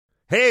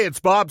Hey, it's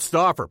Bob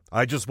Stauffer.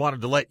 I just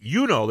wanted to let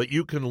you know that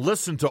you can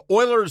listen to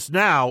Oilers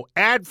Now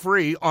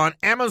ad-free on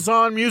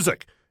Amazon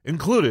Music,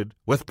 included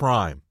with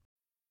Prime.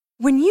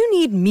 When you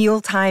need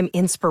mealtime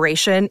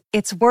inspiration,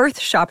 it's worth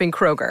shopping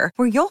Kroger,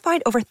 where you'll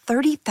find over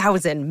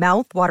 30,000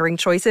 mouth-watering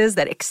choices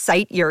that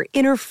excite your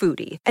inner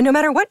foodie. And no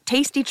matter what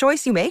tasty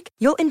choice you make,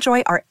 you'll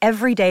enjoy our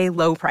everyday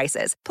low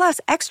prices, plus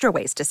extra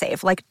ways to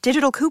save, like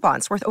digital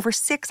coupons worth over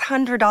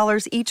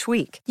 $600 each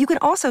week. You can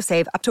also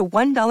save up to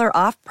 $1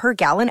 off per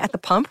gallon at the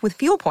pump with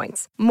fuel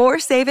points. More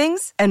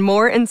savings and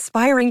more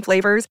inspiring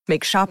flavors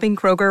make shopping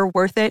Kroger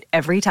worth it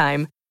every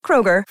time.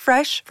 Kroger,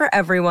 fresh for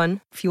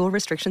everyone. Fuel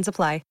restrictions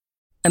apply.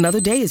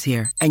 Another day is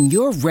here, and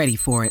you're ready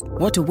for it.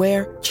 What to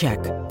wear? Check.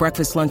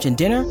 Breakfast, lunch, and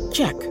dinner?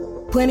 Check.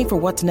 Planning for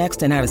what's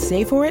next and how to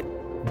save for it?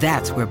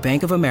 That's where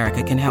Bank of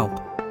America can help.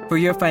 For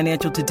your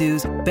financial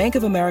to-dos, Bank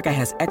of America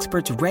has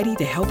experts ready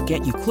to help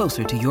get you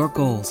closer to your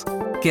goals.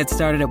 Get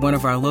started at one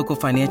of our local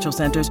financial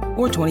centers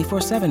or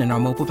 24/7 in our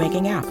mobile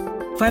banking app.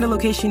 Find a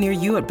location near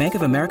you at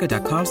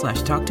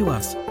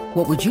bankofamerica.com/talktous.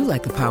 What would you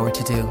like the power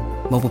to do?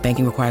 Mobile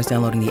banking requires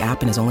downloading the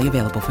app and is only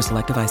available for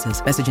select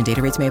devices. Message and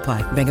data rates may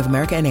apply. Bank of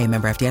America N.A.,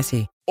 member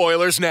FDIC.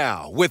 Oilers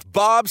Now with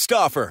Bob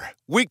Stauffer.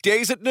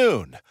 Weekdays at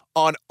noon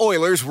on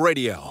Oilers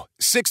Radio,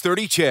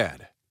 630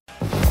 CHED.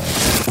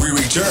 We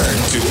return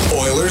to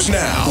Oilers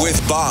Now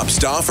with Bob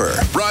Stauffer.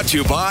 Brought to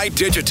you by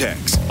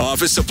Digitex.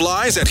 Office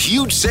supplies at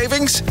huge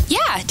savings? Yeah,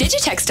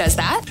 Digitex does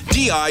that.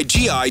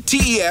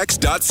 digitex.ca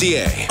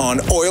on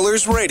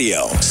Oilers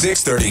Radio,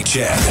 630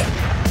 CHED.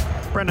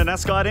 Brendan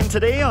Escott in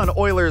today on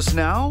Oilers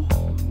Now.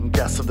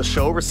 Guests of the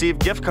show receive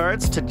gift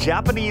cards to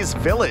Japanese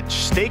Village.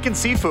 Steak and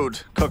seafood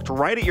cooked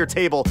right at your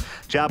table.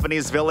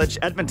 Japanese Village,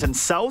 Edmonton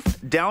South,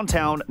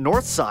 downtown,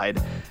 North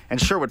Side,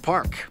 and Sherwood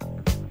Park.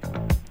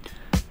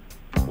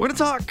 We're going to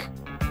talk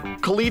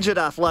collegiate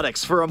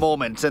athletics for a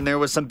moment, and there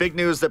was some big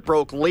news that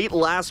broke late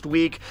last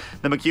week.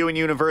 The MacEwan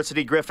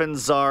University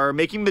Griffins are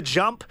making the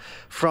jump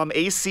from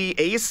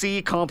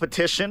ACAC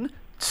competition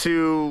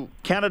to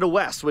Canada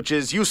West, which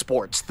is U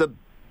Sports, the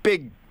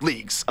big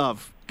leagues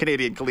of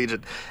Canadian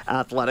collegiate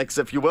athletics,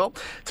 if you will.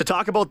 To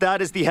talk about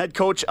that is the head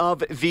coach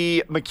of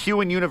the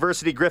MacEwan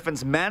University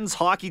Griffins men's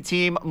hockey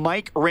team,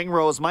 Mike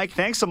Ringrose. Mike,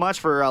 thanks so much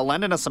for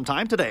lending us some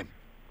time today.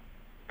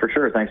 For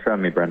sure. Thanks for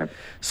having me, Brendan.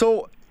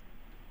 So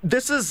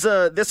this is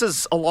a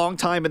long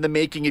time in the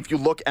making if you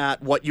look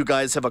at what you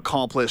guys have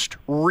accomplished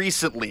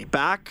recently.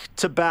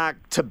 Back-to-back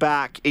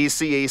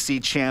ACAC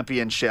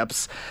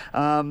championships.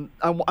 I'm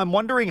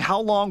wondering,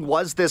 how long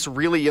was this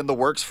really in the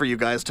works for you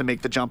guys to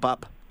make the jump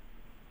up?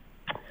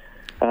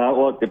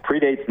 Well, it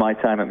predates my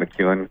time at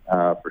MacEwan,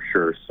 for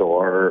sure. So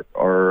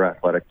our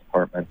athletic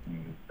department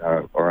and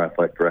our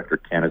athletic director,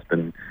 Ken, has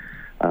been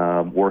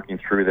working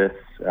through this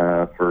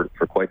for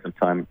quite some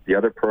time. The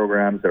other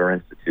programs at our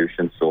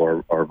institution, so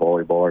our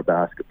volleyball, our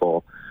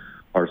basketball,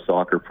 our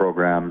soccer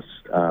programs,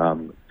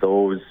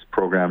 those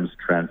programs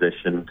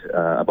transitioned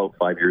about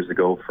 5 years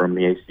ago from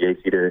the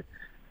ACAC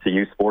to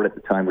U Sport. At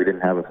the time, we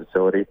didn't have a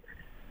facility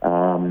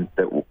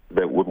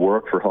that would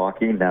work for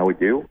hockey. Now we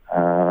do,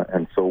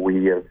 and so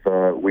we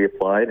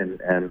applied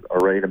and are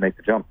ready to make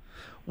the jump.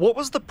 What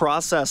was the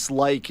process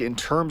like in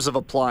terms of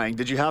applying?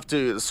 Did you have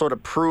to sort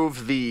of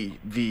prove the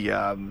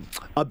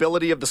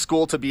ability of the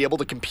school to be able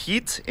to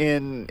compete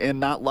in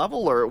that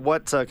level, or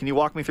what? Can you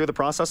walk me through the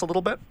process a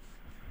little bit?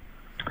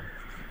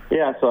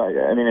 Yeah, so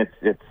I mean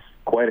it's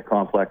quite a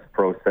complex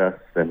process,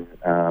 and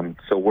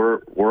so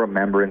we're a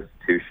member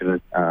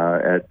institution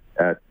at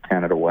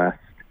Canada West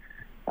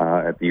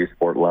at the U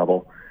Sport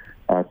level,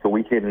 so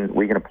we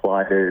can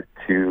apply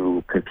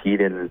to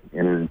compete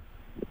in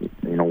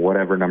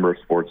whatever number of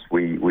sports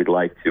we'd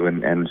like to,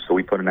 and so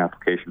we put an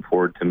application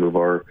forward to move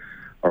our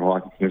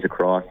hockey teams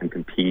across and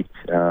compete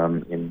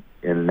in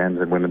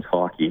men's and women's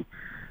hockey,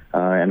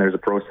 and there's a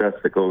process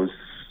that goes,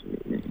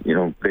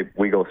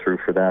 we go through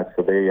for that.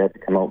 So they had to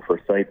come out for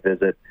a site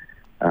visit,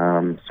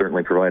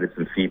 certainly provided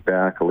some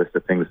feedback, a list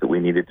of things that we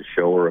needed to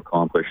show or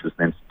accomplish as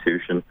an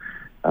institution,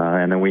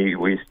 and then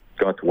we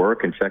got to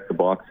work and checked the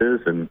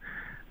boxes, and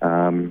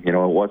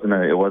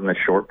it wasn't a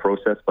short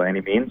process by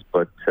any means,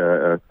 but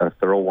a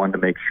thorough one to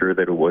make sure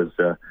that it was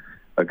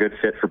a good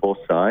fit for both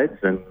sides,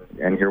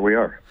 and here we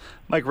are.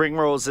 Mike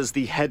Ringrose is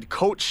the head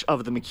coach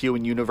of the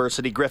MacEwan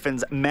University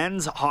Griffins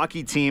men's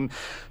hockey team.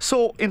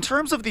 So in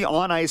terms of the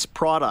on-ice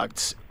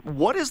product,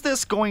 what is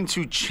this going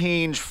to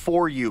change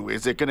for you?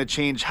 Is it going to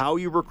change how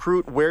you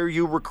recruit, where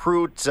you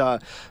recruit? The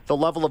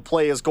level of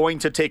play is going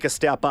to take a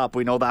step up.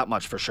 We know that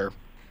much for sure.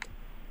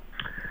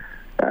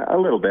 A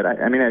little bit.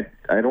 I mean,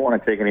 I don't want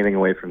to take anything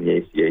away from the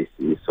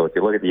ACAC. So if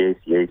you look at the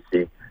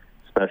ACAC,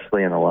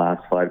 especially in the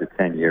last 5 to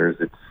 10 years,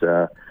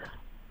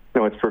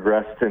 it's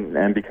progressed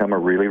and become a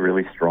really,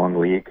 really strong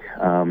league,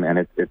 and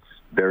it's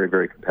very,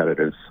 very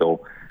competitive.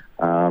 So,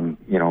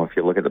 if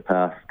you look at the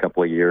past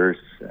couple of years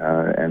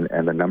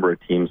and the number of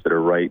teams that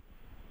are right,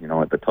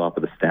 at the top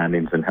of the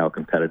standings and how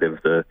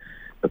competitive the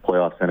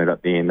playoffs ended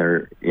up being,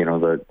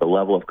 the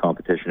level of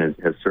competition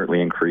has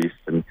certainly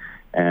increased, and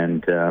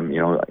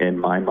in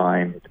my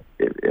mind,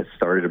 it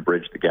started to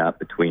bridge the gap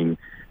between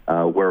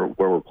where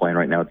we're playing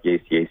right now at the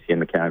ACAC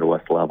and the Canada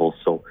West levels.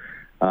 So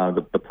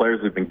the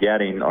players we've been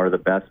getting are the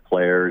best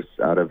players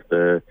out of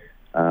the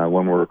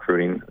when we're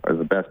recruiting, are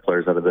the best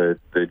players out of the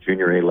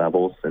junior A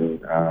levels,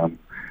 and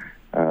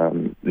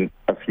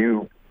a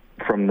few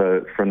from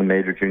the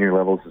major junior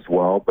levels as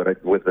well.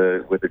 But with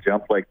a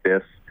jump like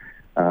this,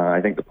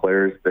 I think the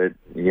players that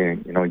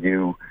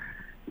you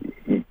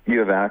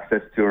have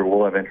access to or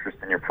will have interest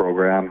in your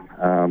program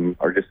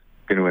are just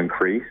going to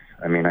increase.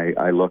 I mean,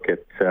 I look at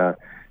the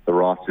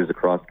rosters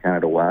across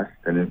Canada West,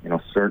 and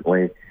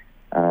certainly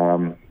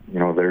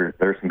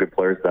there's some good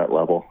players at that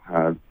level.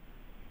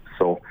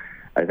 So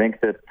I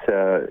think that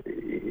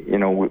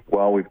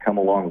while we've come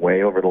a long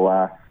way over the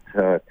last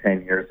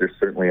 10 years, there's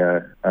certainly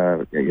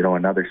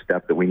another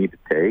step that we need to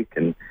take,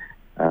 and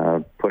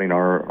putting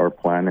our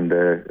plan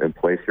in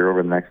place here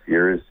over the next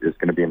year is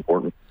going to be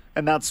important.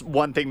 And that's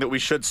one thing that we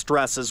should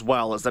stress as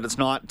well, is that it's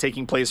not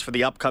taking place for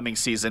the upcoming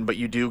season, but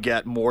you do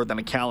get more than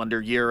a calendar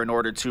year in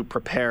order to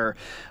prepare.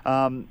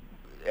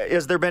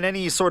 Has there been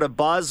any sort of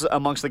buzz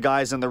amongst the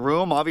guys in the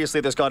room? Obviously,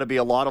 there's got to be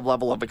a lot of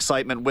level of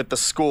excitement with the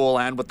school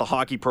and with the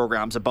hockey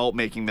programs about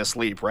making this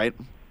leap, right?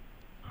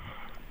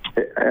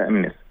 I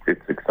mean,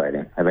 it's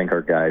exciting. I think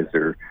our guys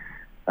are,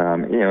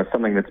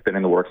 something that's been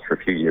in the works for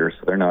a few years,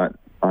 so they're not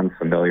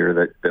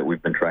unfamiliar that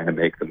we've been trying to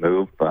make the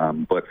move.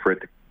 But for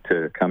it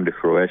to come to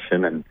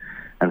fruition and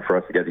for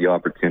us to get the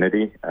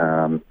opportunity,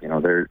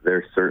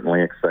 they're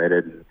certainly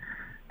excited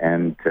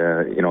and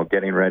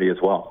getting ready as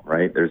well,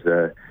 right?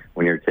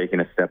 When you're taking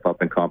a step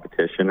up in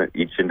competition,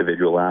 each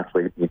individual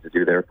athlete needs to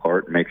do their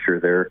part and make sure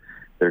they're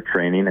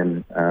training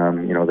and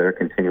they're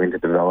continuing to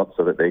develop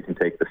so that they can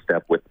take the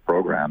step with the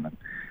program.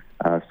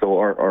 And so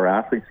our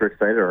athletes are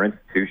excited, our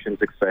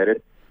institution's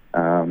excited.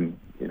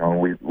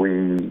 We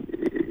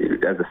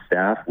as a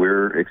staff,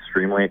 we're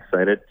extremely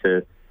excited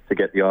to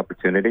get the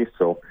opportunity.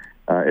 So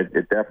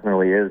it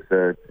definitely is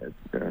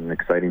an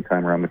exciting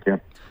time around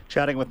MacEwan.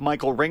 Chatting with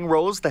Michael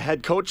Ringrose, the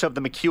head coach of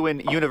the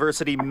MacEwan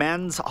University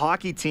men's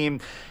hockey team.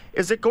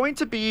 Is it going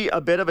to be a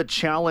bit of a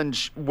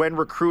challenge when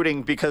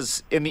recruiting?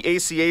 Because in the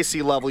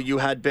ACAC level, you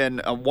had been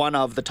one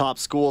of the top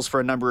schools for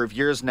a number of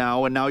years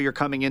now, and now you're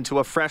coming into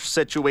a fresh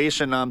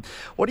situation.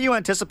 What are you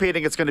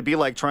anticipating it's going to be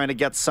like trying to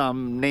get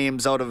some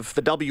names out of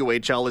the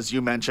WHL, as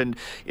you mentioned,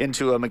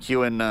 into a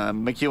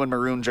MacEwan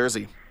Maroon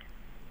jersey?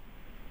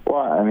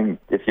 Well, I mean,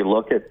 if you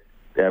look at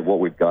what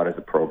we've got as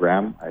a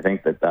program, I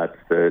think that's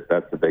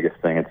the biggest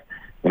thing. It's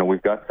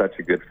we've got such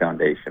a good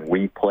foundation.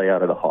 We play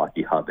out of the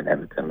hockey hub in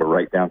Edmonton. We're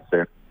right down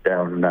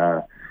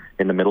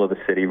in the middle of the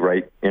city,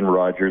 right in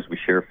Rogers. We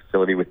share a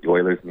facility with the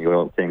Oilers and the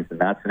Oil Kings, and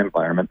that's an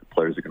environment the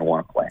players are going to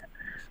want to play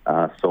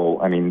in.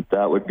 So, I mean,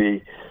 that would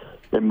be,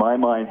 in my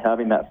mind,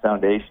 having that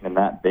foundation and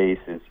that base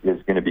is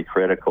going to be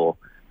critical.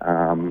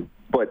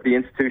 But the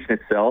institution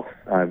itself,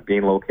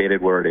 being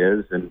located where it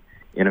is and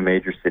in a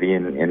major city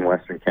in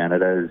Western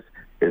Canada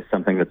is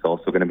something that's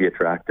also going to be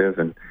attractive.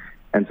 And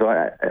so,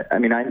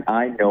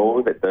 I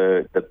know that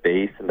the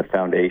base and the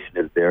foundation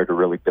is there to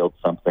really build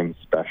something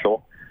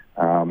special.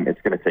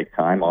 It's going to take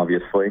time,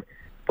 obviously,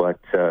 but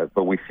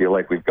we feel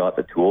like we've got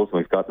the tools and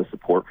we've got the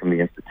support from the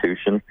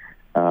institution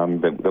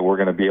that we're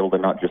going to be able to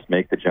not just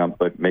make the jump,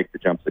 but make the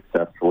jump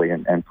successfully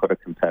and put a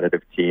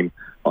competitive team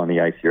on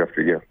the ice year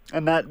after year.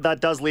 And that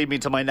does lead me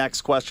to my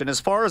next question. As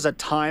far as a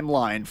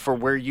timeline for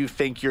where you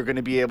think you're going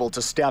to be able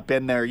to step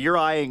in there, you're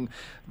eyeing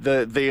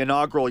the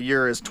inaugural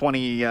year as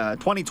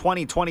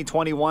 2020,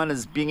 2021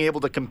 as being able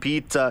to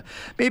compete,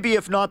 maybe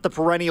if not the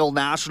perennial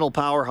national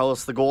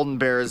powerhouse, the Golden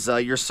Bears.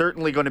 You're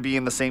certainly going to be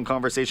in the same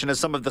conversation as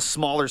some of the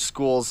smaller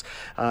schools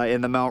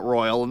in the Mount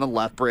Royal and the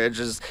Lethbridge.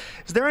 Is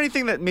there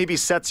anything that maybe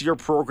sets your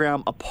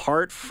program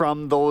apart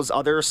from those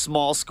other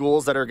small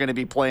schools that are going to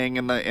be playing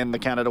in the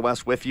Canada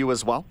West with you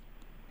as well?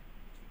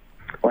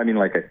 Well, I mean,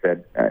 like I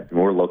said,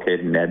 we're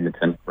located in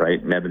Edmonton,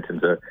 right? And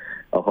Edmonton's a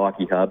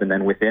hockey hub, and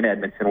then within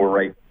Edmonton,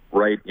 we're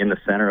right in the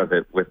center of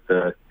it, with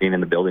being in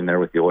the building there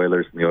with the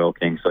Oilers and the Oil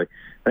Kings. So I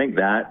think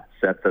that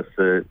sets us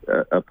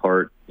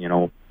apart,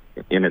 in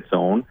its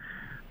own.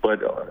 But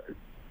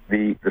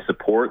the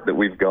support that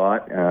we've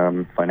got,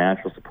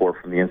 financial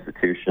support from the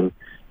institution,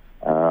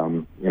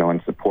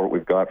 and support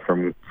we've got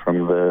from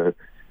the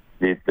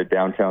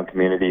downtown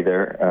community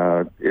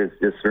there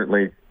is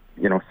certainly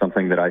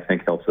something that I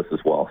think helps us as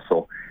well.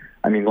 So,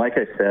 I mean, like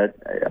I said,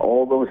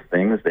 all those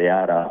things, they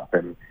add up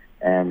and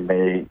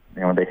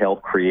they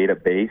help create a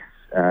base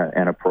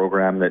and a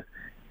program that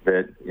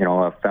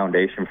a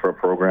foundation for a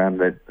program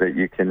that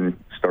you can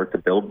start to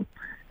build.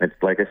 It's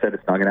like I said,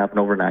 it's not going to happen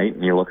overnight.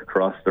 And you look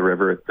across the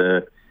river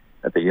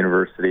at the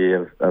University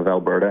of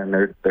Alberta, and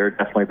they're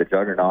definitely the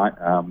juggernaut.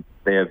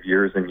 They have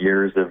years and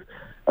years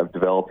of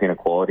developing a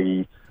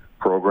quality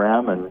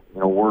program, and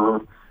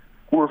we're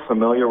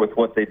familiar with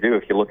what they do.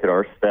 If you look at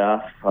our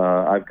staff,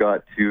 I've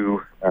got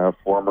two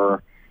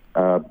former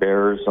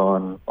Bears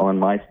on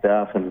my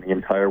staff, and the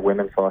entire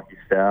women's hockey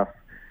staff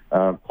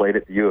played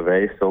at the U of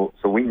A. So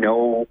we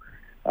know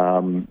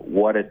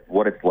what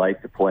it's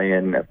like to play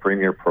in a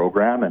premier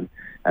program, and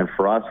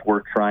for us,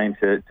 we're trying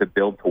to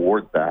build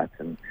towards that.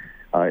 And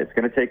it's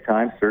going to take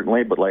time,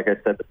 certainly, but like I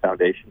said, the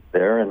foundation's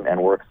there,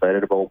 and we're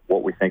excited about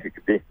what we think it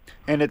could be.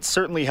 And it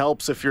certainly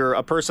helps if you're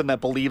a person that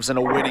believes in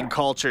a winning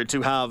culture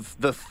to have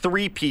the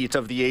three-peat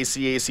of the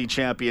ACAC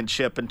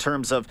championship in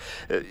terms of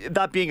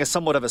that being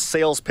somewhat of a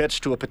sales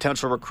pitch to a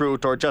potential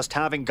recruit, or just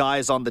having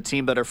guys on the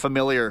team that are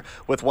familiar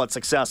with what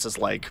success is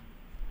like.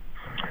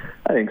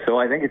 I think so.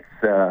 I think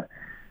it's,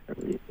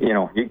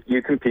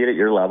 you compete at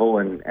your level,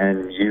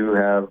 and you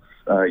have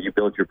you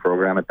build your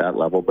program at that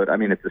level. But I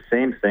mean, it's the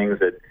same things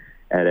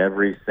at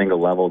every single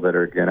level that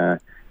are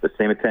the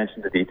same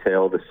attention to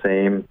detail, the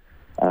same,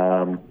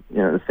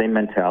 the same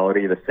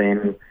mentality, the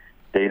same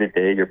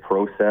day-to-day, your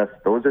process.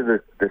 Those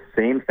are the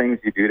same things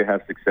you do to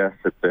have success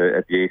at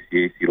the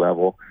ACAC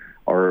level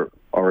are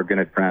going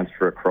to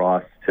transfer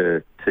across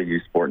to U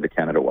Sport and to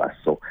Canada West.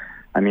 So,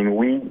 I mean,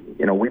 we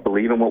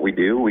believe in what we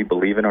do. We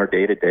believe in our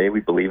day-to-day.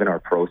 We believe in our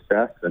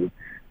process. And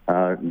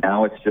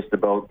now it's just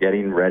about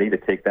getting ready to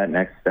take that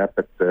next step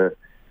at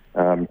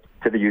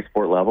to the U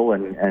Sport level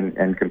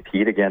and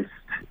compete against,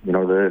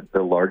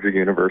 the larger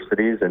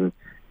universities.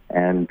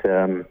 And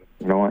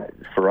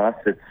for us,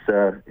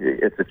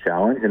 it's a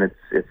challenge, and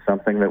it's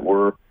something that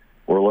we're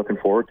looking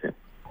forward to.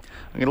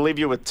 I'm going to leave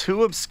you with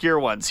two obscure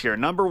ones here.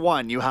 Number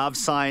one, you have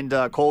signed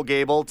Cole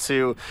Gable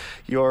to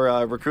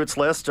your recruits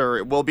list,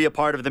 or will be a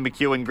part of the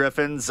MacEwan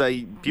Griffins.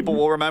 People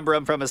will remember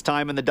him from his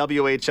time in the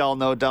WHL,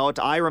 no doubt.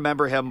 I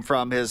remember him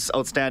from his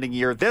outstanding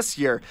year this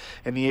year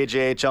in the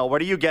AJHL. What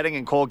are you getting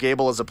in Cole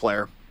Gable as a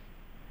player?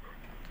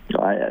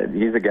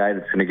 He's a guy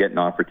that's going to get an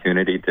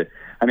opportunity to.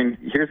 I mean,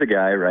 here's a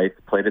guy, right,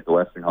 played at the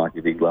Western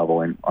Hockey League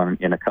level in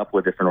a couple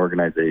of different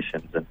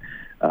organizations, and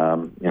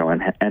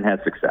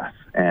had success.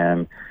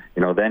 And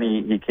then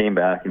he came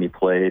back and he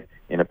played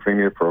in a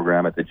premier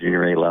program at the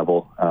junior A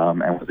level,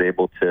 and was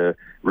able to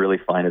really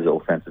find his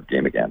offensive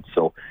game again.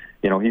 So,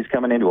 he's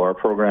coming into our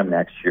program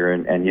next year,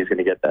 and he's going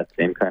to get that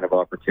same kind of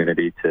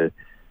opportunity to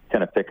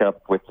kind of pick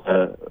up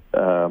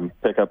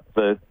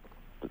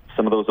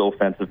some of those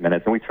offensive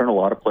minutes. And we turn a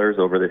lot of players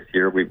over this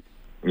year. We've,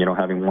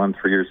 having won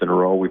 3 years in a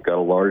row, we've got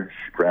a large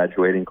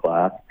graduating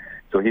class.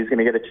 So he's going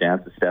to get a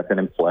chance to step in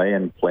and play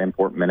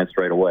important minutes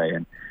right away.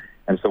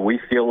 And so we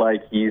feel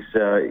like he's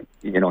a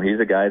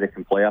guy that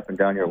can play up and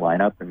down your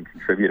lineup and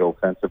contribute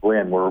offensively.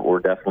 And we're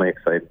definitely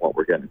excited what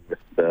we're getting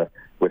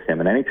with him.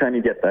 And anytime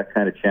you get that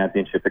kind of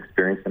championship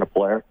experience in a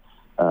player,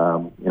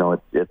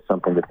 it's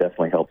something that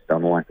definitely helps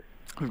down the line.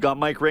 We've got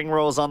Mike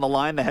Ringrose on the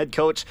line, the head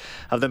coach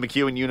of the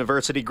MacEwan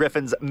University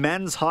Griffins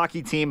men's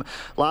hockey team.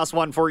 Last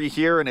one for you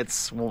here, and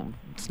it's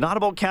not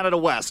about Canada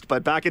West,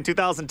 but back in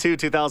 2002,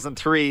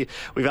 2003,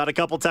 we've had a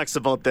couple texts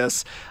about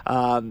this.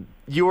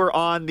 You were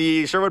on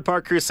the Sherwood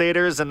Park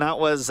Crusaders, and that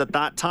was, at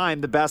that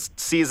time, the best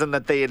season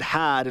that they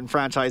had in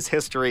franchise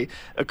history,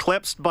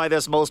 eclipsed by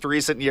this most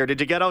recent year. Did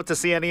you get out to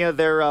see any of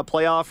their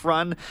playoff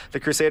run, the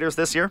Crusaders,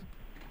 this year?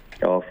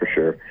 Oh, for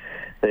sure.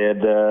 They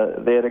had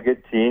a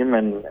good team,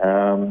 and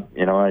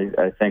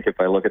I think if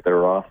I look at their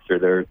roster,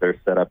 they're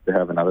set up to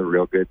have another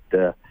real good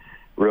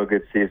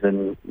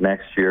season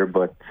next year.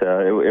 But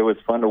it was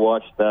fun to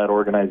watch that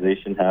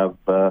organization have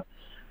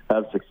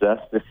success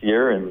this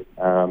year, and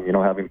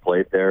having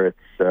played there,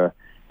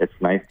 it's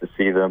nice to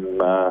see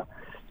them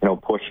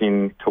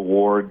pushing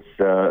towards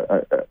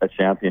a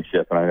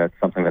championship, and that's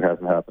something that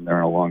hasn't happened there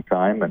in a long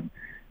time,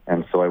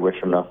 and so I wish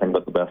them nothing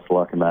but the best of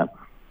luck in that.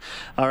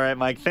 All right,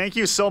 Mike, thank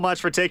you so much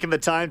for taking the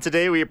time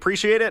today. We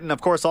appreciate it. And, of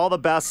course, all the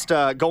best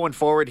going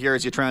forward here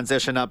as you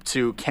transition up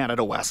to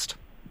Canada West.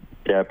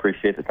 Yeah, I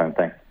appreciate the time.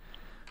 Thanks.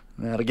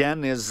 That,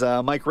 again, is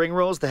Mike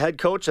Ringrose, the head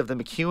coach of the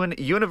MacEwan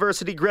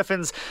University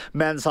Griffins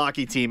men's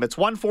hockey team. It's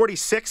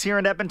 1:46 here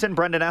in Edmonton.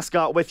 Brendan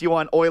Escott with you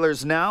on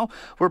Oilers Now.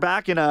 We're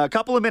back in a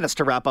couple of minutes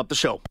to wrap up the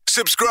show.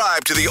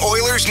 Subscribe to the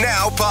Oilers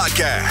Now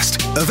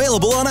podcast.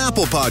 Available on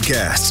Apple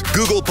Podcasts,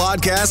 Google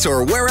Podcasts,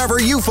 or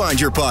wherever you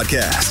find your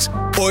podcasts.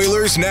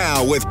 Oilers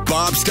Now with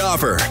Bob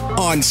Stauffer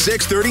on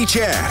 630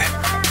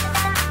 CHED.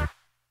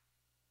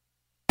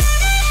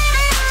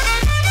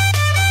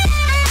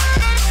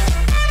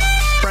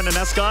 Brendan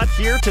Escott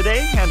here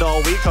today and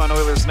all week on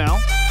Oilers Now.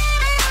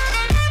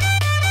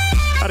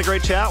 Had a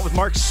great chat with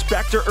Mark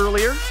Spector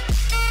earlier.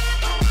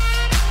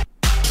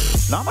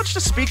 Not much to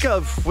speak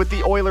of with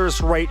the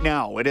Oilers right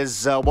now. It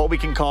is what we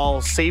can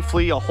call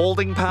safely a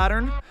holding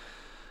pattern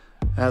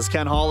as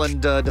Ken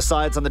Holland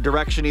decides on the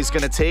direction he's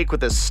going to take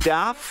with his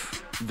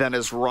staff, then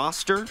his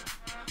roster,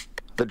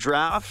 the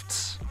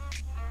draft.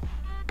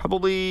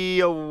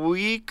 Probably a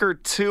week or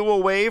two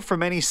away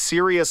from any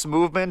serious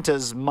movement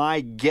is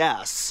my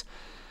guess.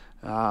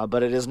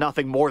 But it is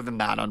nothing more than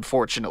that,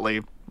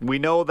 unfortunately. We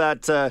know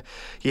that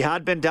he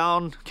had been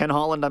down, Ken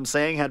Holland,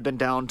 had been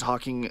down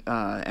talking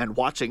and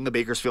watching the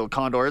Bakersfield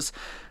Condors,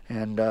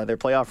 and their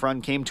playoff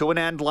run came to an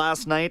end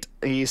last night.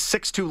 A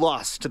 6-2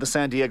 loss to the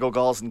San Diego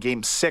Gulls in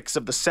Game 6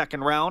 of the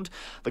second round.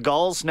 The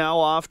Gulls now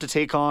off to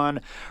take on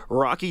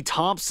Rocky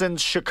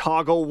Thompson's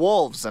Chicago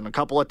Wolves. And a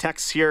couple of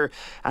texts here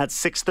at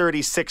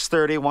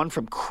 6:30, one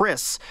from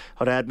Chris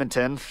out of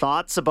Edmonton.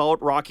 Thoughts about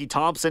Rocky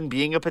Thompson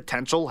being a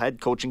potential head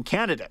coaching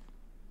candidate?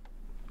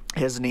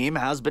 His name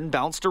has been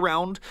bounced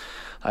around.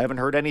 I haven't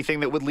heard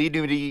anything that would lead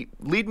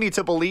me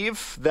to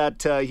believe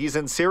that he's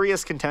in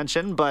serious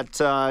contention. But,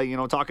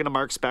 talking to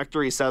Mark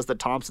Spector, he says that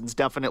Thompson's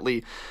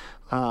definitely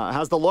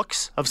has the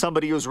looks of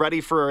somebody who's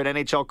ready for an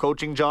NHL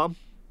coaching job.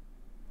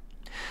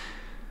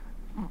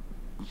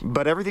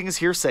 But everything is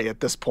hearsay at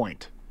this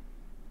point.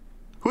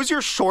 Who's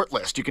your short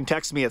list? You can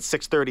text me at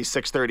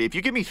 630. If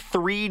you give me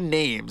 3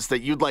 names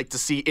that you'd like to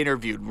see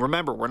interviewed,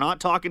 remember, we're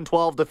not talking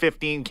 12 to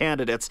 15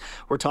 candidates.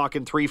 We're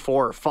talking 3,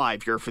 4, or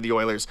 5 here for the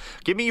Oilers.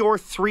 Give me your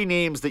 3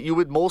 names that you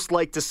would most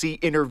like to see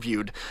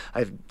interviewed.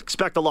 I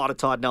expect a lot of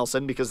Todd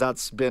Nelson because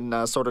that's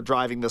been sort of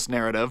driving this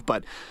narrative,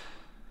 but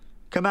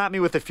come at me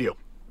with a few.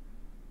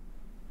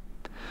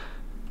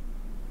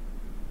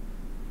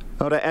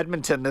 Out of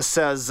Edmonton, this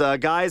says,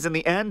 guys, in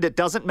the end, it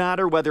doesn't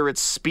matter whether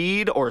it's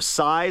speed or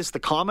size. The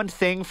common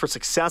thing for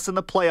success in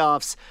the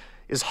playoffs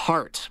is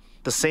heart,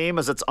 the same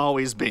as it's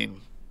always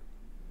been.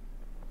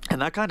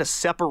 And that kind of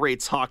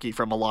separates hockey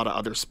from a lot of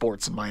other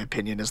sports, in my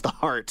opinion, is the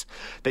heart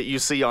that you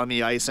see on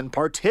the ice, and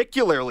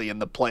particularly in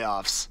the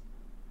playoffs.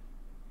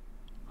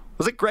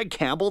 Was it Greg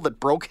Campbell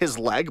that broke his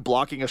leg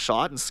blocking a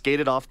shot and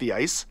skated off the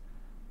ice?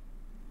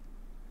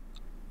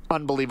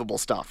 Unbelievable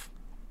stuff.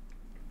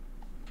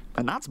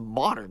 And that's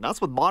modern.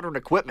 That's with modern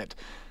equipment.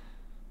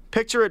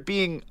 Picture it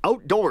being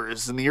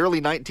outdoors in the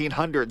early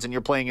 1900s and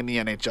you're playing in the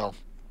NHL.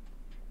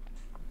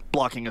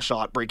 Blocking a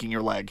shot, breaking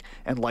your leg,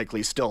 and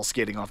likely still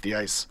skating off the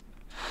ice.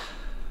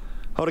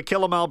 Out of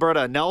Killam,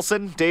 Alberta,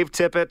 Nelson, Dave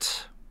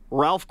Tippett,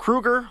 Ralph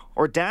Kruger,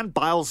 or Dan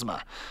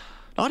Bylsma.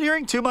 Not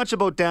hearing too much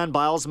about Dan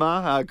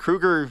Bylsma.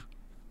 Kruger,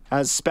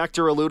 as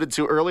Spector alluded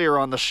to earlier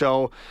on the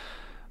show,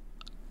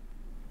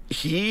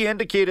 he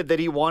indicated that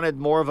he wanted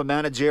more of a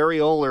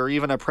managerial or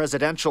even a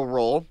presidential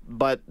role,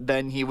 but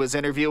then he was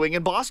interviewing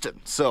in Boston,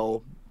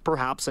 so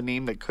perhaps a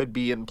name that could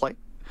be in play.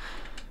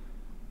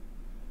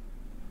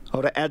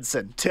 To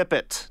Edson,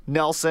 Tippett,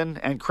 Nelson,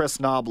 and Chris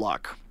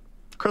Knobloch.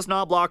 Chris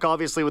Knobloch,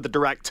 obviously, with a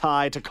direct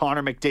tie to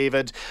Connor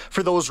McDavid,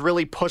 for those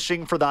really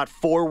pushing for that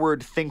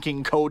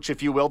forward-thinking coach,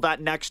 if you will, that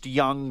next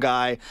young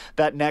guy,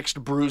 that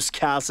next Bruce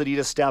Cassidy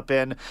to step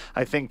in.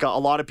 I think a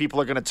lot of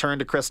people are going to turn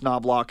to Chris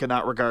Knobloch in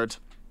that regard.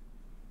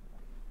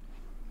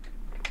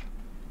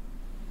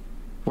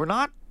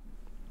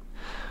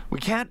 We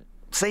can't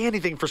say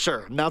anything for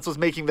sure, and that's what's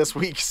making this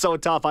week so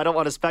tough. I don't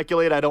want to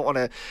speculate. I don't want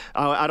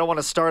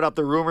to start up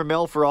the rumor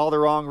mill for all the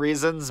wrong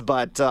reasons,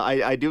 but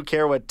I do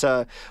care what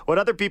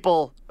other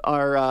people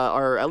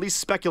are at least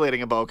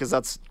speculating about, because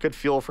that's good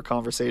fuel for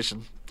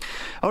conversation.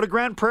 Out of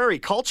Grand Prairie,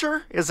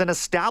 culture is an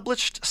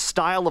established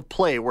style of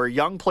play where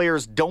young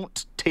players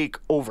don't take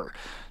over.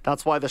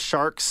 That's why the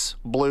Sharks,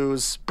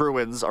 Blues,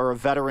 Bruins are a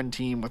veteran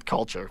team with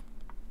culture.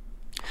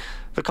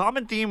 The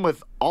common theme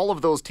with all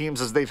of those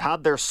teams is they've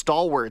had their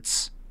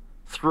stalwarts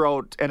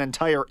throughout an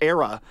entire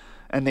era,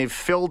 and they've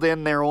filled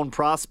in their own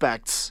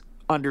prospects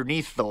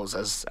underneath those,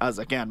 as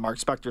again, Mark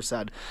Spector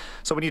said.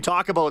 So when you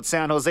talk about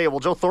San Jose, well,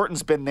 Joe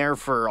Thornton's been there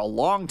for a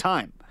long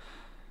time.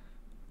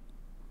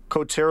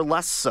 Couture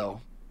less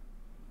so,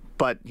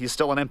 but he's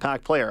still an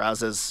impact player,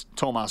 as is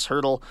Tomas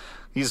Hertl.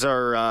 These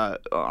are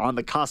on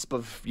the cusp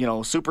of,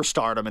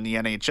 superstardom in the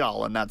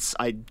NHL, and that's,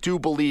 I do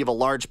believe, a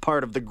large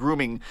part of the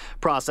grooming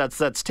process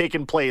that's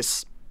taken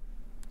place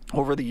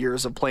over the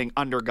years of playing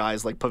under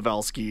guys like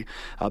Pavelski,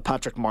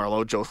 Patrick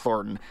Marleau, Joe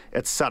Thornton,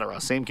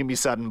 etc. Same can be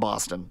said in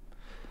Boston.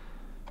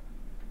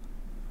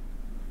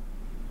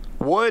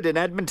 Wood in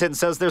Edmonton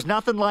says there's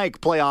nothing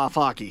like playoff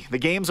hockey. The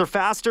games are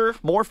faster,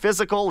 more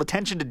physical,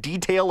 attention to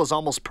detail is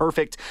almost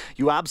perfect.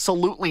 You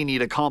absolutely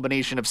need a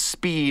combination of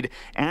speed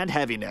and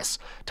heaviness.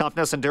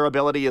 Toughness and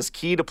durability is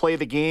key to play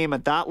the game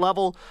at that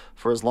level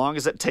for as long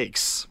as it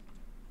takes.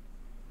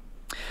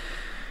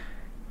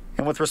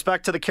 And with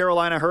respect to the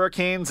Carolina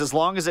Hurricanes, as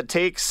long as it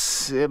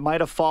takes, it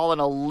might have fallen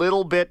a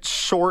little bit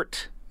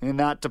short in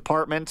that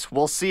department.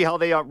 We'll see how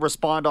they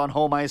respond on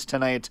home ice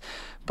tonight.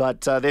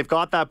 But they've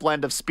got that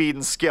blend of speed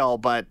and skill.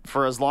 But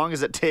for as long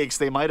as it takes,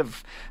 they might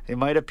have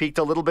peaked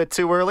a little bit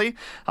too early.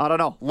 I don't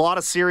know. A lot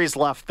of series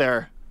left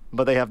there,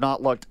 but they have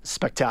not looked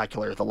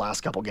spectacular the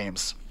last couple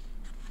games.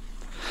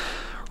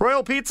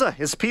 Royal Pizza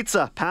is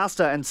pizza,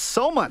 pasta, and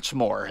so much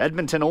more.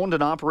 Edmonton owned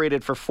and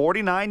operated for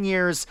 49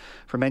 years.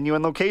 For menu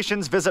and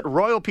locations, visit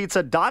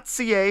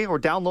royalpizza.ca or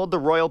download the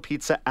Royal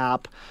Pizza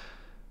app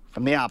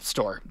from the App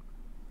Store.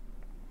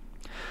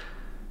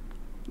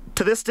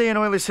 To this day in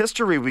Oilers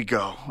history we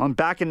go.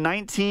 Back in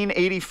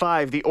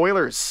 1985, the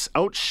Oilers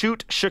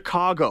outshoot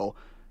Chicago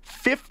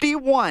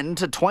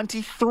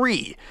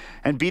 51-23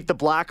 and beat the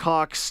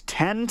Blackhawks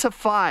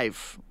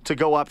 10-5 to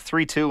go up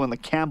 3-2 in the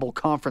Campbell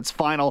Conference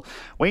Final.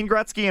 Wayne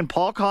Gretzky and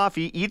Paul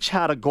Coffey each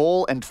had a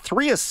goal and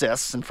 3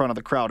 assists in front of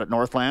the crowd at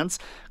Northlands.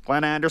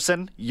 Glenn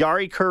Anderson,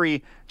 Yari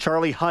Curry,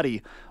 Charlie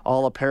Huddy,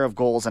 all a pair of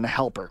goals and a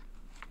helper.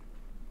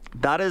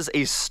 That is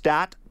a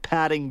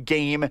stat-padding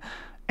game,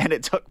 and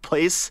it took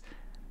place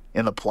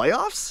in the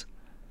playoffs?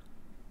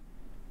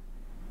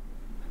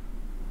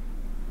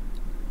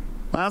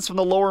 Last from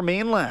the Lower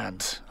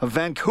Mainland of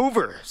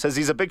Vancouver says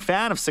he's a big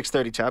fan of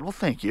 630 Chad. Well,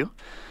 thank you.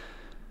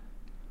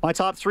 My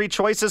top 3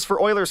 choices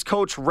for Oilers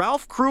coach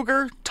Ralph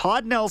Kruger,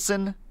 Todd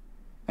Nelson,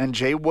 and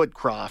Jay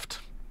Woodcroft.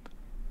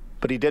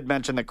 But he did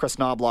mention that Chris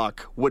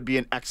Knobloch would be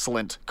an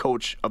excellent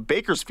coach of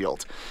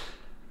Bakersfield.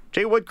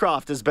 Jay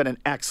Woodcroft has been an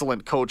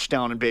excellent coach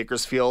down in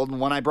Bakersfield.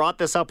 And when I brought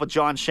this up with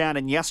John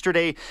Shannon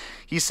yesterday,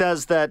 he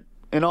says that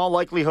in all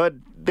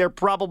likelihood, they're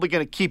probably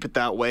going to keep it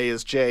that way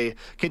as Jay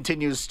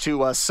continues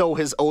to sow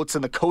his oats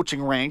in the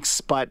coaching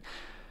ranks. But,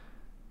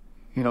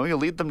 you know, you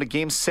lead them to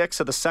Game 6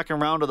 of the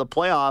second round of the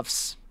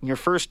playoffs in your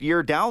first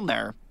year down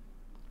there.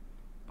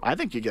 I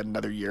think you get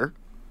another year.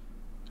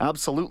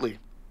 Absolutely.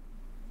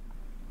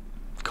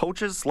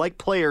 Coaches, like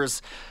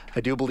players,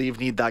 I do believe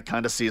need that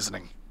kind of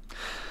seasoning.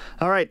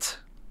 All right.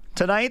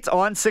 Tonight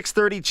on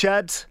 6:30,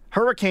 Ched,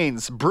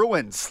 Hurricanes,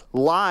 Bruins,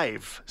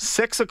 live,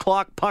 6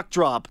 o'clock puck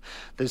drop.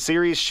 The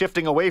series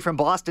shifting away from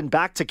Boston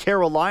back to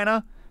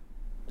Carolina.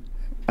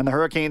 And the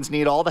Hurricanes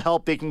need all the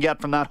help they can get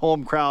from that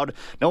home crowd.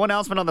 No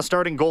announcement on the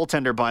starting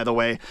goaltender, by the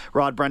way.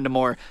 Rod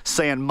Brendamore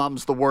saying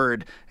mum's the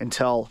word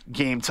until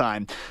game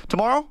time.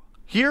 Tomorrow,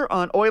 here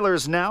on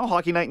Oilers Now,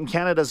 Hockey Night in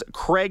Canada's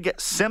Craig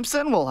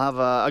Simpson. We'll have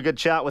a good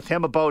chat with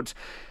him about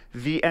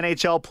the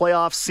NHL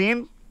playoff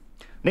scene.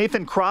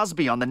 Nathan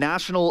Crosby on the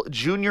National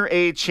Junior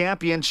A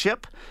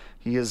Championship.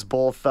 He is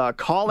both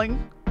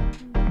calling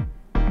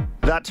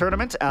that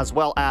tournament as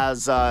well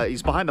as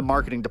he's behind the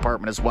marketing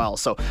department as well.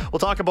 So we'll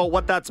talk about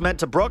what that's meant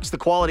to Brooks, the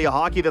quality of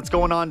hockey that's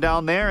going on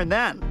down there. And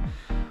then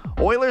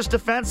Oilers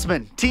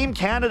defenseman, Team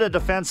Canada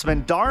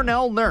defenseman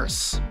Darnell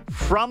Nurse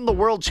from the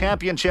World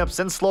Championships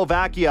in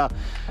Slovakia.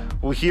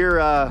 We'll hear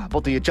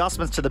about the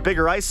adjustments to the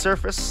bigger ice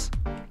surface,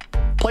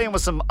 playing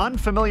with some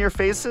unfamiliar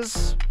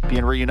faces,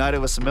 being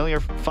reunited with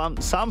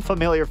some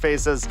familiar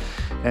faces,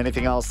 and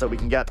anything else that we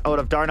can get out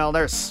of Darnell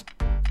Nurse.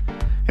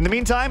 In the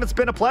meantime, it's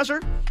been a pleasure.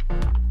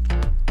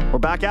 We're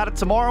back at it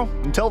tomorrow.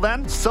 Until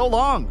then, so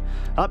long.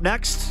 Up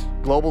next,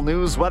 Global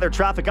News Weather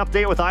Traffic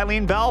Update with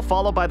Eileen Bell,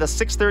 followed by the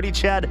 6:30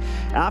 Ched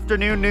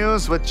Afternoon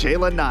News with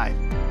Jalen Nye.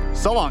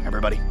 So long,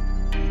 everybody.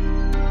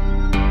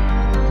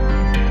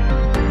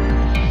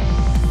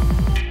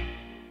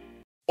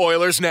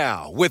 Oilers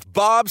Now with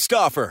Bob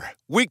Stauffer.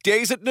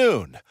 Weekdays at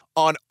noon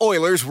on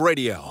Oilers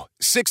Radio,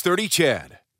 6:30 Ched.